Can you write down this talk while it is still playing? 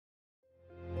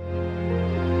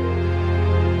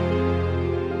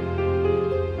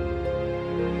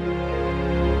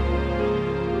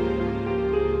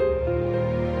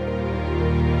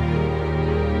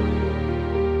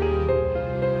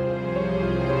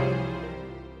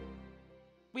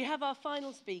have our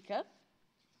final speaker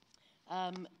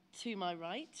to my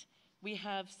right. We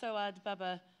have Soad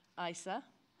Baba Aïssa.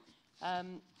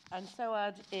 And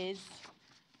Soad is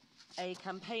a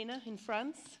campaigner in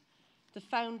France, the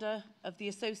founder of the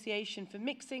Association for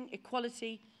Mixing,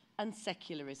 Equality and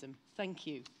Secularism. Thank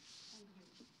you. Thank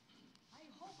you. I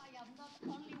hope I have not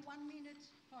only 1 minute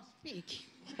for speak.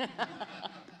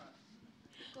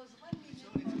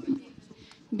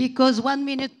 Because 1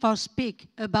 minute for speak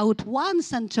about 1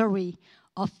 century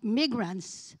of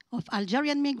migrants, of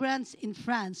Algerian migrants in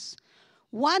France.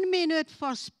 1 minute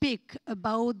for speak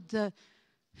about the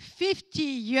 50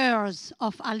 years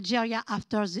of Algeria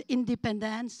after the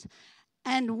independence,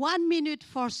 and 1 minute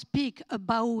for speak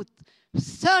about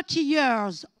 30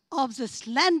 years of the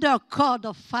slender code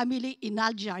of family in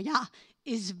Algeria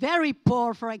is very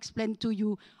poor for explain to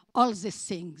you all these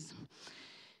things.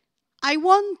 I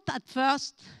want at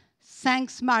first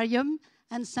thanks Mariam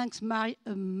and thanks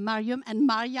Mariam and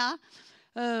Maria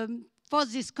for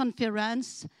this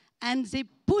conference, and they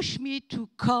push me to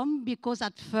come because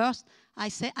at first I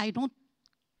say I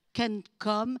can't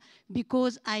come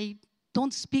because I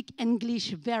don't speak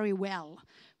English very well.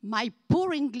 My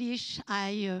poor English,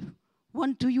 I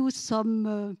want to use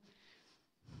some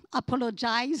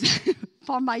apologize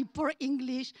for my poor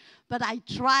English, but I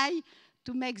try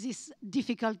to make this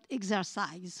difficult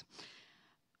exercise.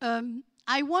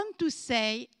 I want to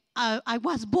say I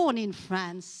was born in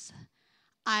France.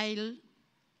 I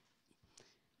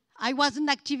was an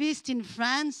activist in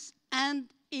France,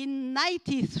 and in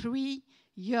 93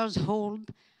 years old,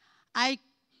 I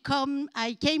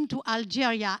came to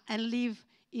Algeria and live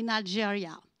in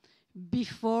Algeria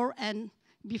before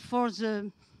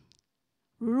the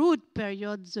rude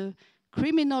period, the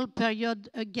criminal period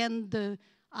against the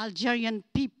Algerian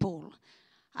people.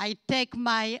 I take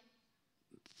my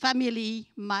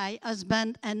family, my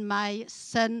husband and my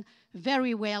son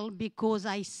very well because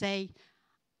I say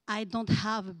I don't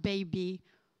have a baby,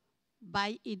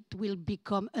 but it will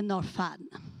become an orphan.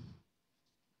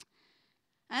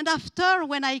 And after,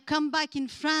 when I come back in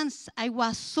France, I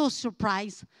was so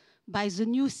surprised by the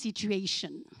new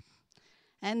situation.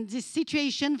 And this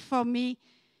situation for me,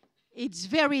 it's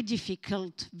very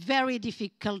difficult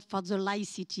for the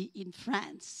laicity in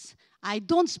France. I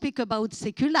don't speak about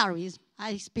secularism,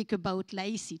 I speak about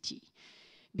laicity.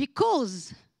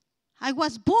 Because I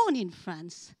was born in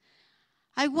France.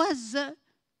 I was a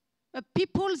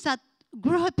people that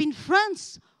grew up in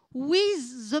France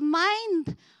with the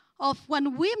mind of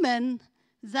one woman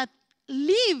that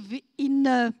live in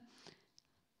a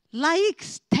laic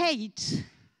state.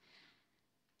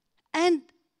 And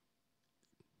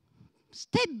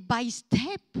step by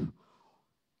step,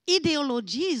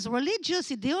 ideologies,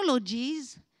 religious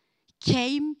ideologies,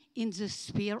 came in the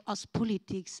sphere of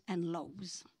politics and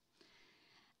laws.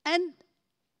 And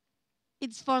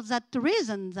it's for that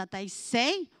reason that I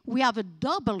say we have a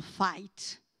double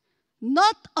fight,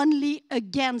 not only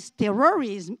against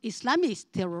terrorism,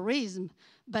 Islamist terrorism,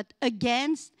 but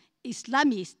against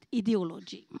Islamist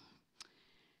ideology.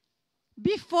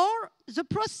 Before the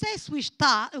process we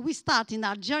start in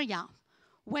Algeria,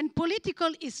 when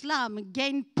political Islam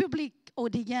gained public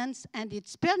audience and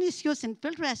its pernicious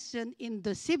infiltration in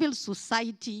the civil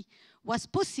society was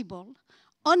possible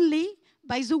only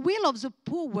by the will of the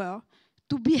power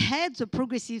to behead the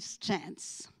progressive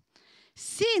strands.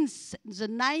 Since the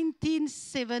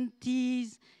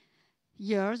 1970s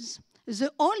years,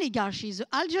 the oligarchy, the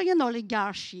Algerian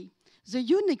oligarchy, the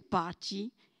Unique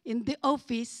Party in the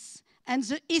office and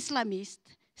the Islamists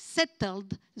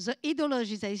settled the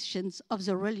ideologizations of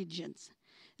the religions.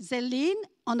 They lean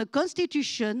on a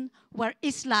constitution where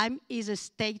Islam is a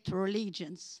state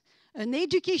religion, an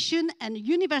education and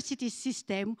university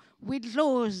system which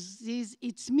loses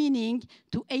its meaning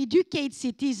to educate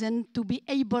citizens to be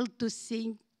able to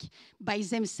think by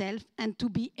themselves and to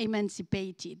be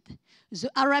emancipated. The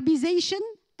Arabization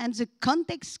and the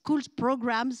context schools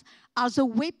programs are the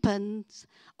weapons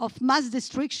of mass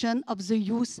destruction of the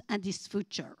youth and its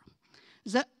future.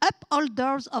 The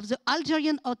upholders of the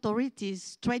Algerian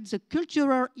authorities trade the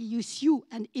cultural issue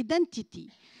and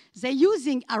identity. They're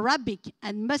using Arabic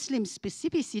and Muslim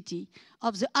specificity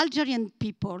of the Algerian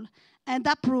people and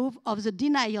approve of the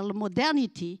denial of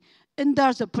modernity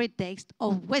under the pretext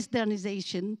of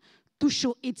westernization to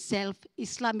show itself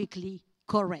Islamically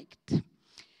correct.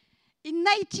 In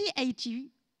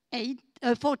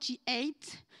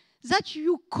 1948, that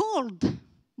you called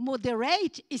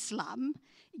moderate Islam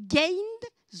gained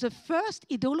the first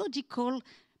ideological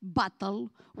battle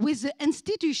with the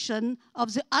institution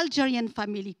of the Algerian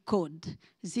family code,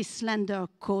 the slender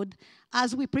code,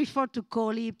 as we prefer to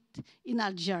call it in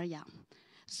Algeria.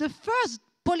 The first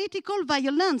political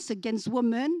violence against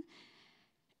women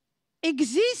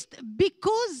exists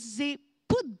because they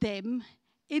put them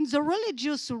in the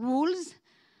religious rules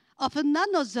of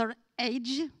another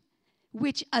age,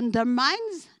 which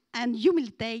undermines and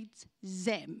humiliates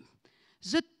them.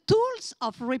 The tools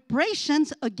of repression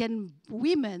against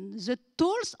women, the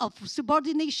tools of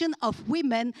subordination of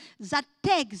women that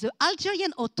take the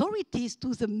Algerian authorities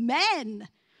to the men,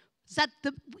 that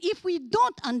if we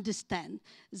don't understand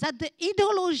that the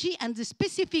ideology and the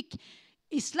specific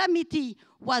Islamity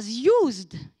was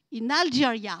used in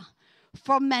Algeria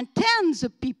for maintain the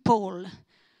people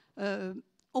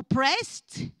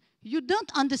oppressed, you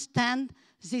don't understand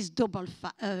this double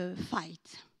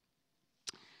fight.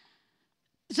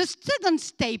 The second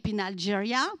step in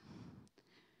Algeria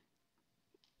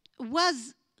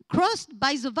was crossed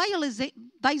by the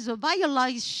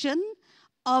violation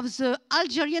of the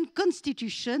Algerian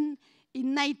constitution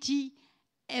in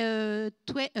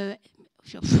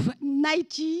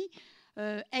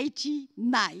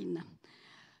 1989.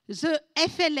 The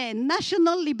FLN,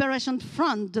 National Liberation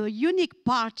Front, the unique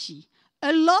party,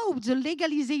 allowed the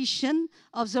legalization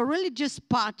of the religious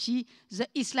party, the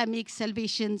Islamic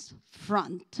Salvation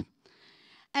Front.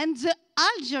 And the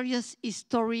Algeria's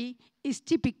history is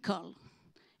typical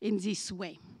in this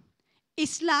way.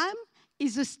 Islam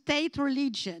is a state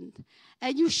religion,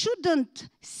 and you shouldn't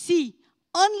see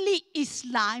only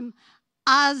Islam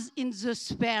as in the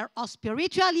sphere of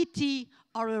spirituality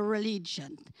or a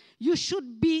religion. You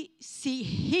should see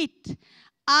it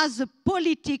as a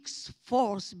politics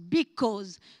force,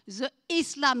 because the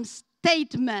Islam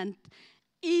statement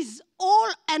is all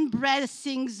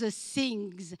embracing the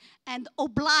things and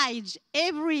oblige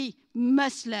every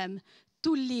Muslim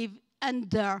to live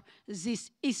under this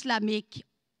Islamic,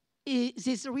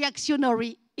 this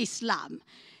reactionary Islam.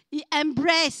 He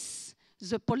embraces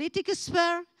the political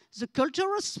sphere, the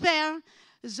cultural sphere,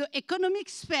 the economic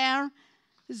sphere,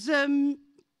 the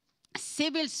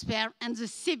civil sphere, and the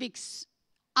civics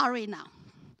arena.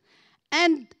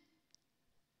 And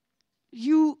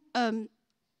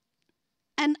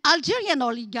an Algerian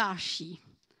oligarchy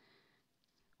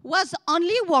was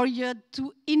only worried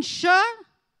to ensure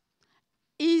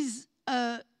his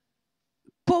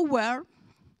power,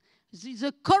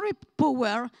 the corrupt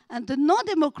power, and the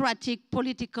non-democratic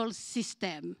political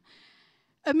system.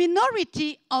 A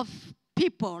minority of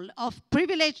people, of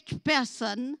privileged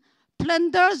persons,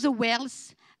 plunder the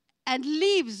wealth and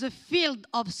leave the field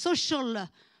of the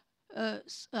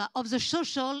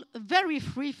social very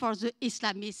free for the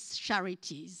Islamist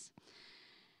charities.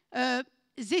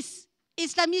 These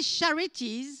Islamist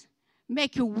charities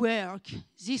make a work.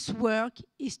 This work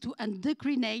is to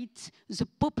indoctrinate the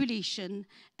population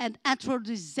and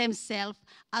introduce themselves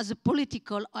as a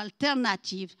political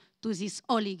alternative to this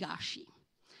oligarchy.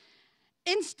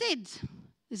 Instead,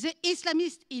 the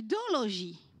Islamist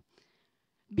ideology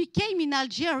became in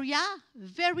Algeria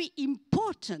very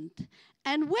important.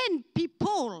 And when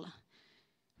people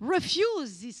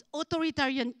refuse this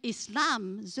authoritarian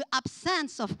Islam, the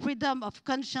absence of freedom of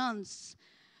conscience,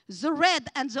 the red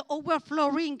and the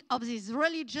overflowing of this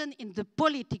religion in the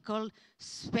political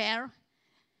sphere,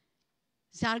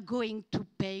 they are going to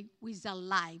pay with their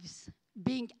lives,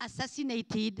 being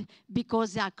assassinated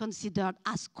because they are considered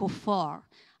as kuffar,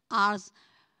 as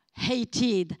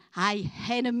hated,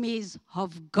 enemies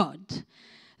of God.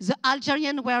 The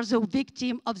Algerians were the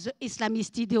victim of the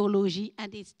Islamist ideology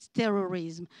and its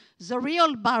terrorism, the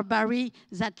real barbarity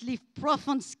that left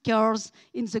profound scars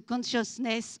in the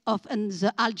consciousness of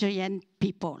the Algerian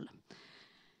people.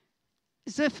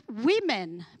 The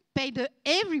women paid a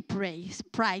heavy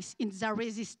price in their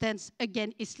resistance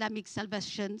against Islamic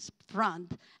Salvation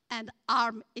Front and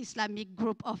armed Islamic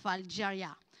group of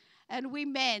Algeria. And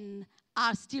women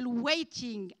are still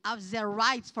waiting of their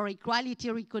rights for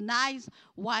equality recognized,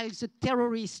 while the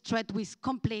terrorists threat with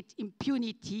complete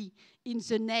impunity in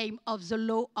the name of the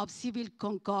law of civil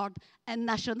concord and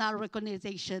national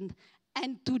recognition,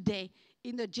 and today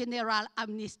in a general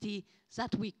amnesty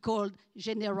that we called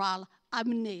general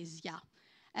amnesia.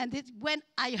 And when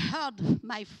I heard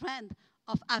my friend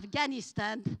of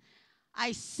Afghanistan,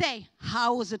 I say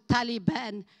how the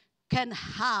Taliban can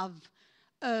have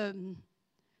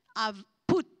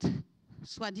put,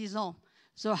 soi-disant,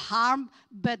 the harm,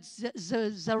 but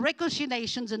the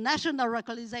reconciliation, the national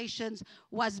reconciliations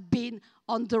was being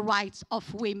on the rights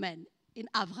of women in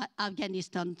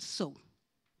Afghanistan. So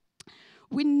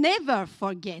we never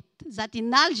forget that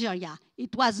in Algeria,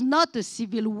 it was not a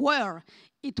civil war.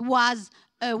 It was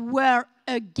a war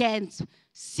against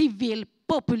civil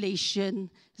population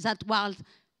that was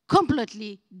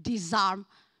completely disarmed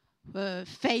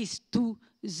face to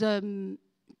the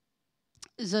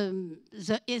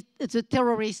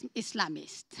terrorist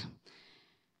Islamist.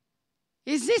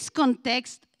 In this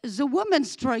context, the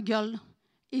women's struggle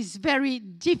is very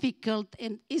difficult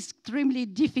and extremely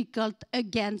difficult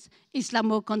against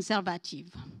Islamo-conservative.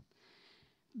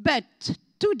 But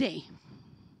today,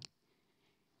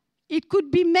 it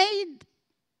could be made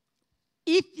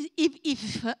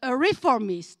if a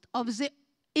reformist of the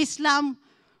Islam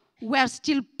were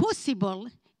still possible,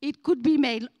 it could be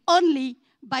made only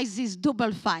by this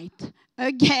double fight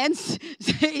against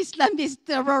the Islamist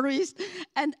terrorists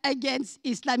and against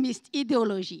Islamist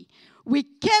ideology. We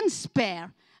can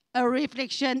spare a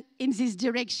reflection in this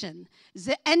direction.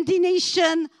 The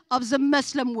indignation of the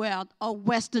Muslim world or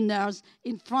Westerners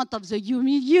in front of the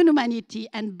inhumanity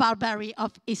and barbarity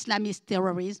of Islamist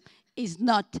terrorism is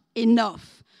not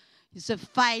enough. The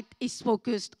fight is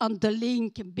focused on the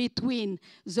link between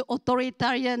the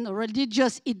authoritarian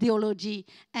religious ideology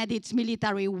and its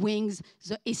military wings,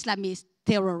 the Islamist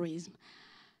terrorism.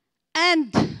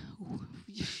 And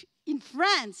in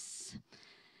France,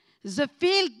 the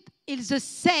field is the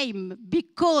same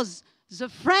because the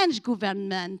French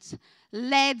government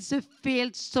led the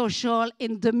field social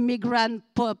in the migrant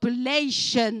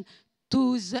population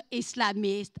to the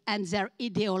Islamists and their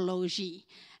ideology.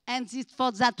 And it's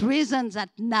for that reason that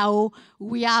now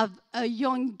we have a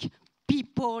young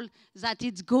people that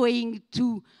is going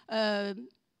to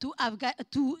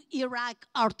Iraq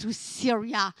or to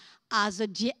Syria as a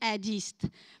jihadist,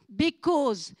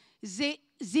 because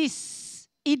this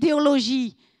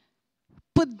ideology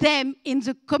put them in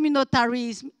the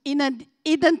communitarism, in an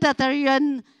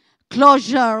identitarian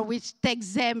closure which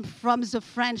takes them from the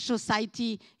French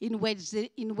society in where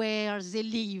they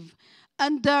live.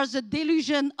 Under the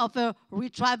delusion of a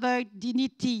retrieved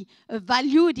dignity, a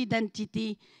valued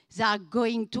identity, they are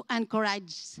going to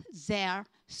encourage their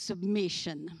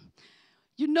submission.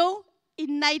 You know,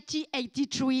 in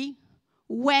 1983,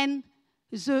 when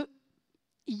the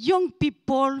young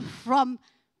people from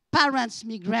parents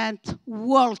migrant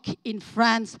work in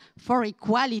France for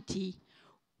equality,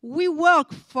 we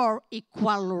work for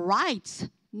equal rights,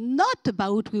 not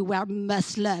about we were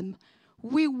Muslim.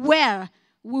 We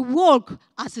work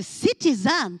as a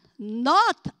citizen,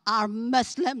 not our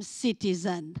Muslim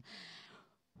citizen.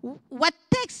 What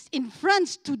takes in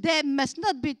France today must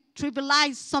not be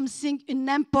trivialized, something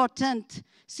unimportant,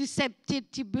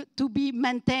 susceptible to be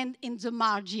maintained in the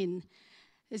margin.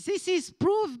 This is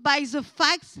proved by the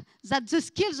fact that the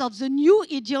skills of the new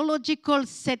ideological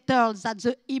setters, that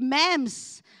the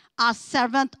imams are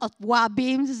servants of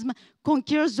Wahhabism,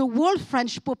 conquers the whole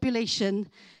French population,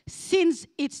 since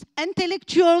its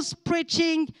intellectuals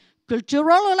preaching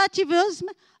cultural relativism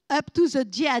up to the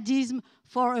jihadism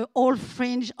for a whole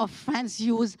fringe of French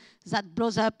youth that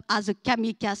blows up as a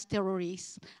kamikaze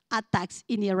terrorist attacks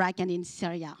in Iraq and in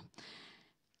Syria.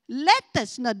 Let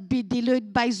us not be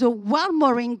deluded by the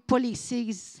warmongering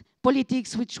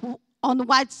politics which on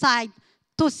one side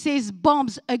tosses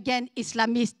bombs against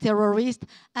Islamist terrorists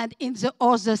and in the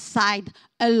other side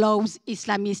allows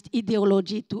Islamist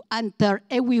ideology to enter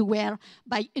everywhere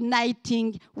by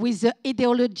uniting with the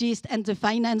ideologists and the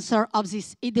financiers of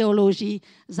this ideology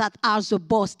that are the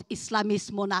both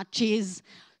Islamist monarchies,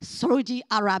 Saudi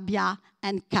Arabia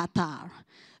and Qatar.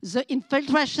 The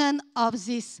infiltration of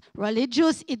this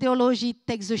religious ideology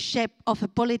takes the shape of a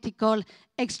political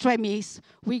extremist.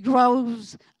 We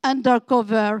grows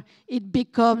undercover. It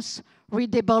becomes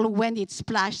readable when it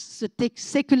splashes the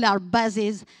secular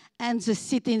bases and the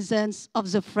citizens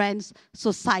of the French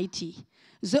society.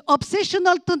 The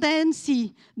obsessional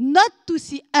tendency not to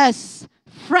see us,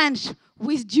 French,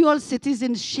 with dual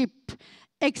citizenship,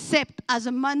 except as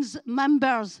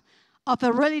members of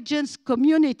a religious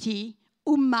community,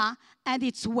 Ummah, and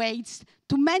its weights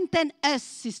to maintain us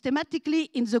systematically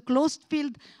in the closed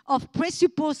field of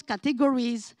presupposed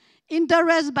categories,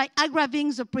 interest by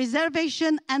aggravating the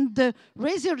preservation and the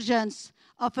resurgence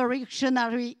of a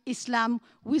reactionary Islam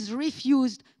which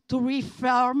refused to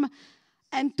reform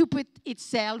and to put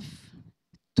itself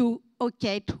to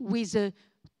cope with the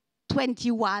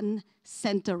 21st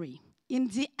century. In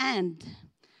the end,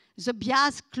 the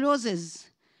bias closes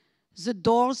the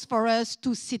doors for us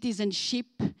to citizenship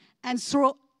and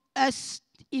throw us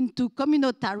into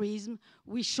communitarism.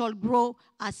 We shall grow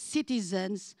as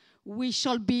citizens. We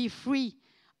shall be free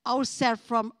ourselves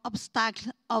from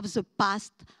obstacles of the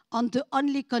past on the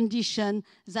only condition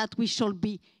that we shall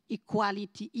be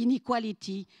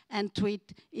inequality and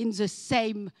treat in the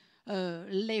same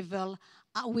level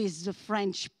with the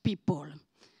French people,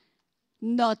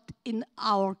 not in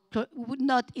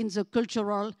the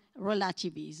cultural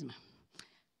relativism.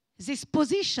 These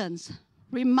positions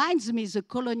reminds me the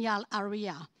colonial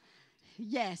area.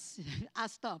 Yes, I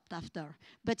stopped after.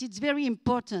 But it's very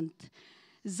important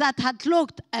that had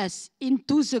locked us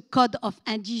into the code of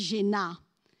indigena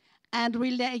and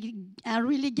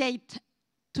relegate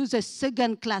to the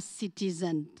second-class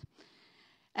citizen.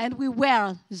 And we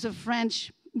were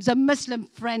the Muslim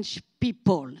French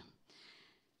people.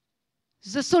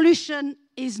 The solution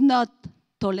is not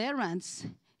tolerance,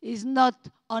 is not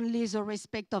only the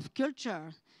respect of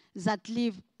culture that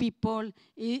leave people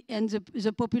and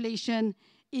the population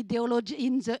in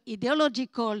the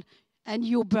ideological and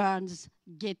urban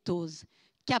ghettos.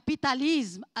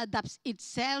 Capitalism adapts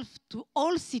itself to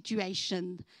all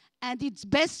situations, and its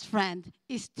best friend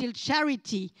is still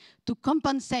charity to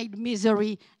compensate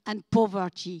misery and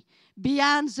poverty.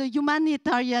 Beyond the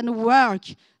humanitarian work,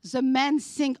 the main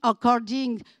thing,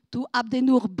 according to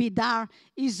Abdennour Bidar,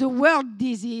 is the world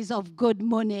disease of good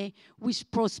money, which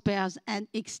prospers and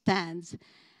extends.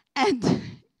 And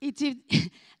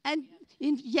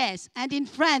in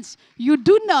France, you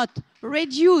do not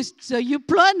reduce the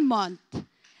employment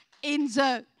in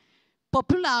the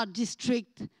popular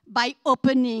district by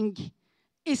opening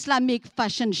Islamic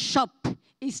fashion shop,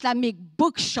 Islamic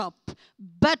bookshop,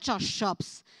 butcher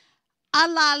shops,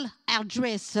 halal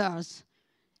hairdressers.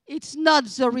 It's not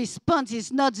the response,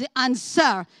 it's not the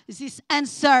answer. This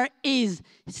answer is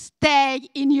stay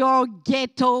in your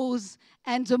ghettos,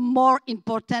 and more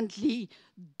importantly,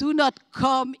 do not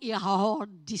come in our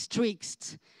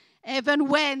districts. Even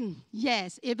when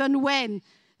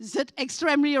the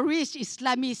extremely rich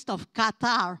Islamists of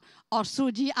Qatar or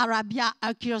Saudi Arabia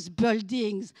accuse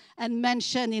buildings and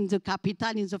mention in the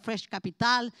capital, in the French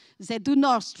capital, they do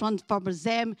not transform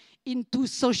them into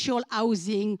social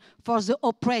housing for the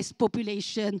oppressed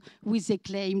population which they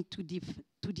claim to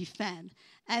defend.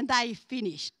 And I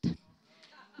finished.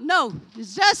 No,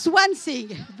 just one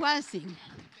thing.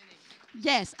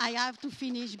 Yes, I have to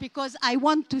finish because I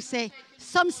want to say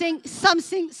something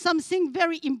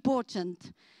very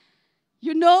important.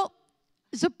 You know,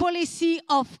 the policy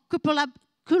of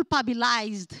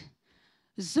culpabilized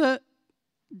the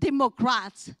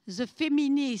Democrats, the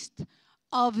feminists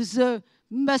of the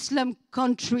Muslim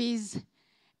countries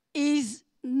is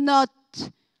not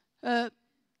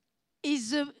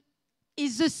is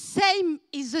the same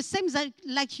that,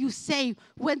 like you say,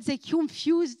 when they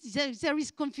confuse, there is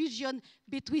confusion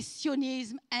between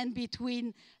Zionism and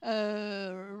between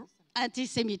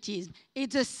anti-Semitism.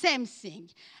 It's the same thing.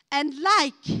 And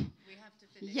like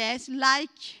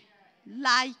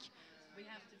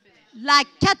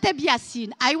Kateb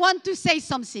Yassin, I want to say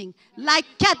something. Like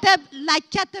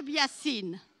Kateb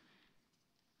Yassin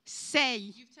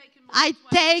say, I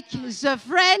take the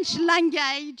French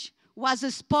language was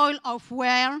a spoil of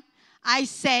war. I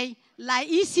say,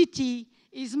 laicity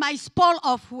is my spoil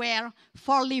of war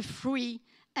for live free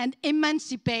and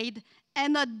emancipate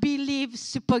and not believe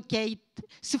suffocate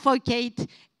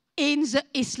in the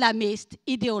Islamist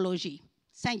ideology.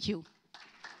 Thank you.